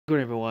Good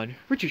everyone,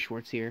 Richard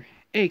Schwartz here,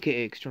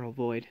 aka External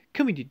Void,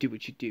 coming to do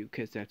what you do,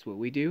 because that's what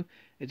we do.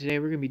 And today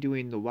we're going to be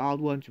doing the Wild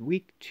Ones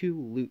Week 2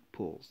 loot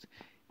pulls.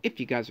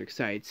 If you guys are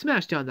excited,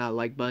 smash down that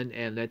like button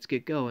and let's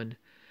get going.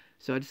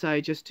 So I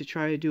decided just to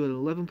try to do an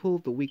 11 pull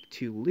of the Week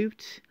 2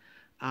 loot.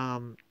 I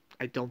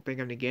don't think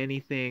I'm going to get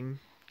anything,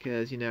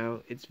 because,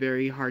 it's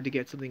very hard to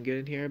get something good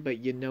in here, but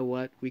you know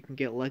what? We can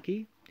get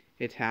lucky.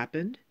 It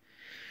happened.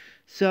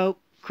 So,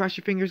 cross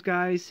your fingers,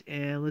 guys,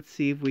 and let's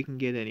see if we can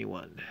get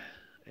anyone.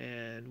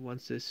 And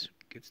once this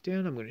gets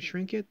down, I'm going to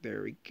shrink it.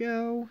 There we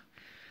go.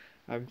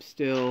 I'm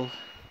still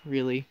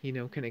really,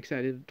 kind of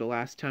excited. The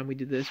last time we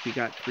did this, we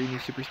got 3 new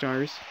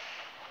superstars.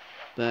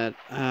 But,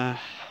 I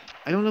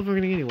don't know if we're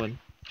going to get anyone.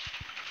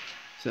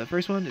 So the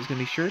first one is going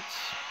to be shirts.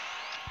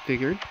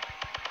 Figured.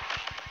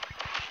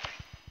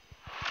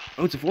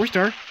 Oh, it's a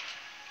 4-star.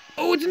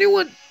 Oh, it's a new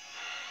one!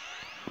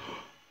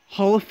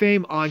 Hall of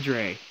Fame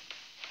Andre.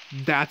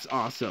 That's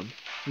awesome.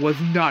 Was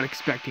not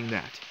expecting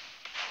that.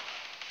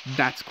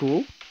 That's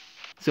cool.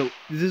 So,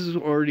 this is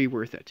already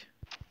worth it.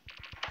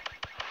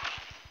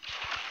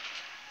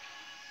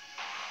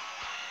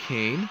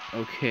 Kane,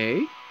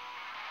 okay.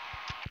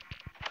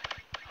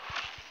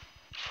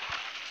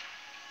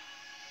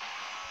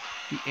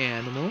 The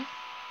Animal.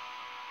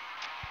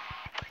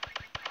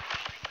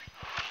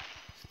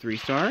 It's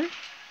 3-star.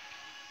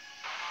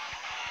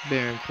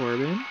 Baron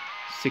Corbin.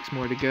 6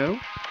 more to go.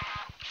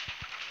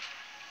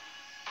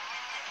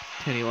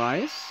 10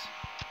 Elias.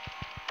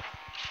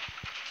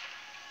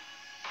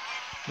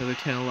 Another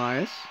 10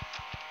 Elias.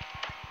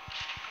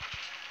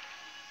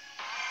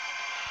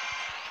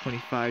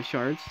 25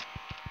 shards.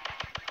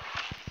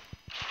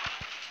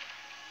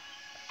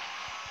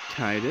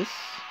 Titus.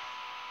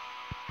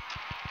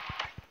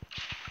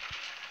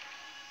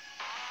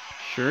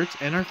 Shirts,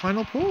 and our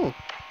final pull.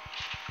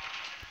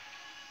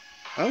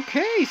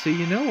 Okay, so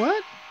you know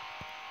what?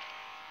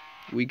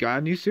 We got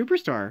a new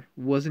superstar.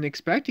 Wasn't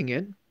expecting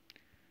it.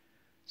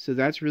 So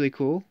that's really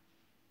cool.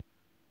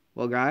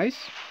 Well, guys,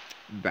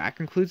 that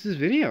concludes this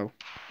video.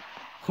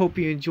 Hope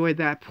you enjoyed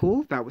that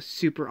pull. That was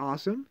super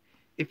awesome.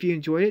 If you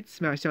enjoyed it,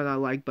 smash down that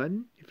like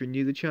button. If you're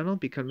new to the channel,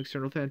 become an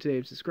External fan today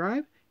and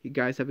subscribe. You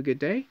guys have a good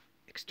day.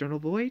 External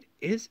Void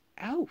is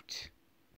out.